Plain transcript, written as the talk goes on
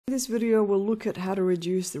In this video, we'll look at how to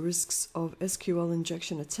reduce the risks of SQL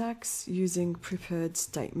injection attacks using prepared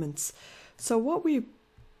statements. So what we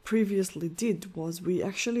previously did was we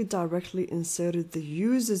actually directly inserted the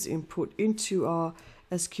user's input into our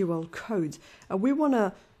SQL code. And we want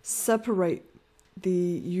to separate the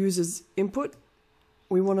user's input.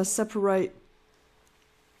 We want to separate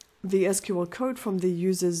the SQL code from the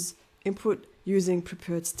user's input using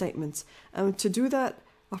prepared statements. And to do that,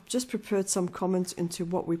 I've just prepared some comments into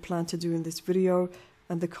what we plan to do in this video,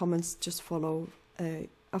 and the comments just follow a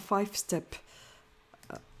 5-step,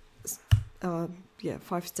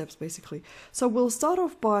 5 steps basically. So we'll start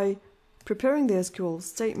off by preparing the SQL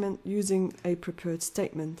statement using a prepared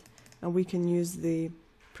statement, and we can use the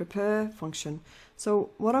prepare function.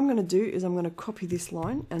 So what I'm going to do is I'm going to copy this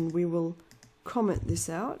line, and we will comment this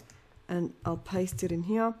out, and I'll paste it in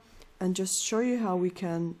here and just show you how we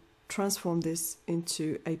can transform this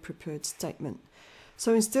into a prepared statement.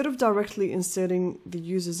 So instead of directly inserting the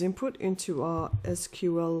user's input into our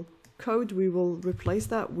SQL code, we will replace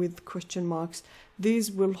that with question marks. These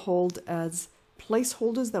will hold as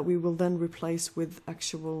placeholders that we will then replace with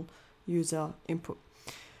actual user input.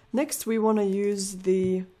 Next, we want to use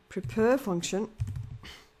the prepare function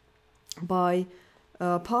by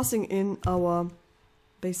passing in our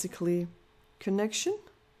basically connection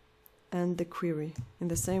and the query in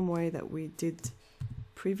the same way that we did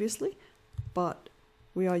previously, but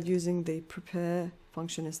we are using the prepare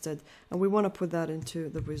function instead, and we want to put that into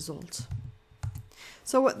the result.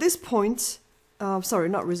 So at this point, sorry,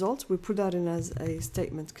 not result, we put that in as a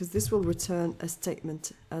statement, because this will return a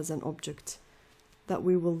statement as an object that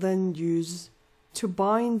we will then use to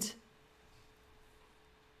bind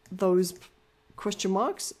those question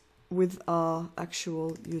marks with our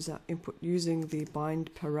actual user input using the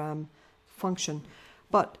bind param function.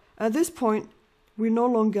 But at this point, we no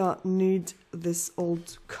longer need this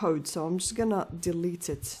old code, so I'm just gonna delete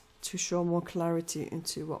it to show more clarity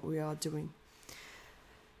into what we are doing.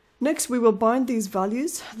 Next, we will bind these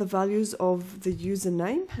values, the values of the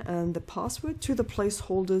username and the password, to the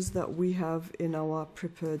placeholders that we have in our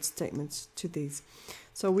prepared statements to these.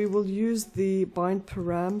 So we will use the bind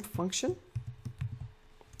param function,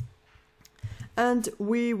 and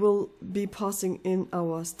we will be passing in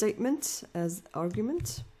our statement as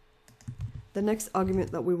argument. The next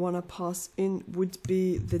argument that we want to pass in would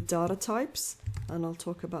be the data types, and I'll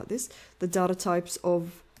talk about this, the data types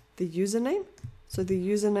of the username. So the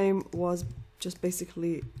username was just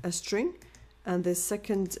basically a string, and the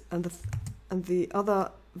second and the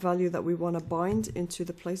other value that we want to bind into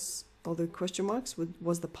the place or the question marks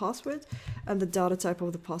was the password, and the data type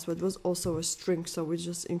of the password was also a string, so we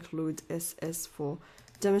just include SS for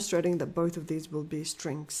demonstrating that both of these will be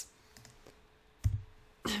strings.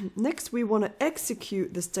 Next, we want to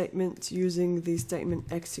execute the statement using the statement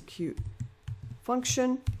execute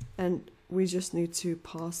function, and we just need to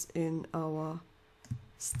pass in our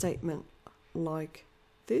statement like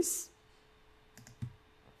this.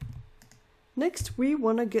 Next, we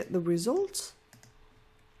want to get the result.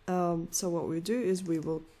 So what we do is we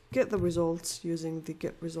will get the results using the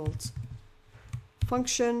get results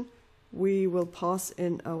function. We will pass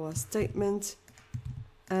in our statement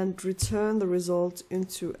and return the result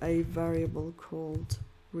into a variable called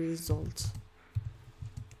result.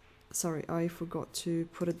 Sorry, I forgot to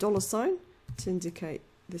put a $sign to indicate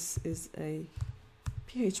this is a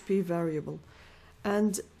PHP variable.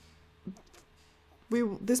 And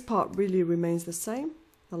this part really remains the same.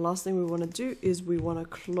 The last thing we want to do is we want to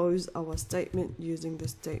close our statement using the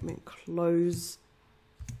statement close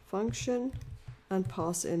function and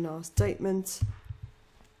pass in our statement,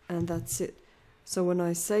 and that's it. So when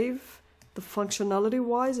I save, the functionality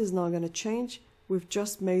wise is not going to change. We've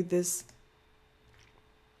just made this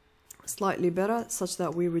slightly better such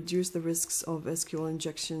that we reduce the risks of SQL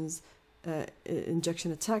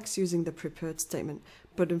injection attacks using the prepared statement.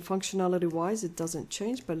 But in functionality wise, it doesn't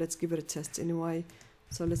change, but let's give it a test anyway.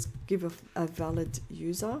 So let's give a valid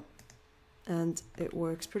user, and it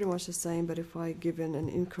works pretty much the same, but if I give in an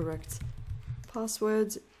incorrect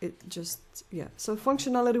password, it just, so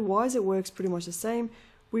functionality wise it works pretty much the same.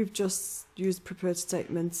 We've just used prepared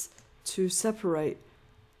statements to separate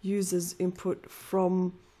users' input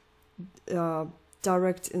from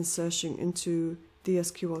direct insertion into the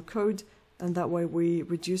SQL code, and that way we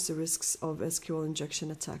reduce the risks of SQL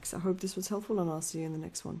injection attacks. I hope this was helpful, and I'll see you in the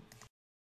next one.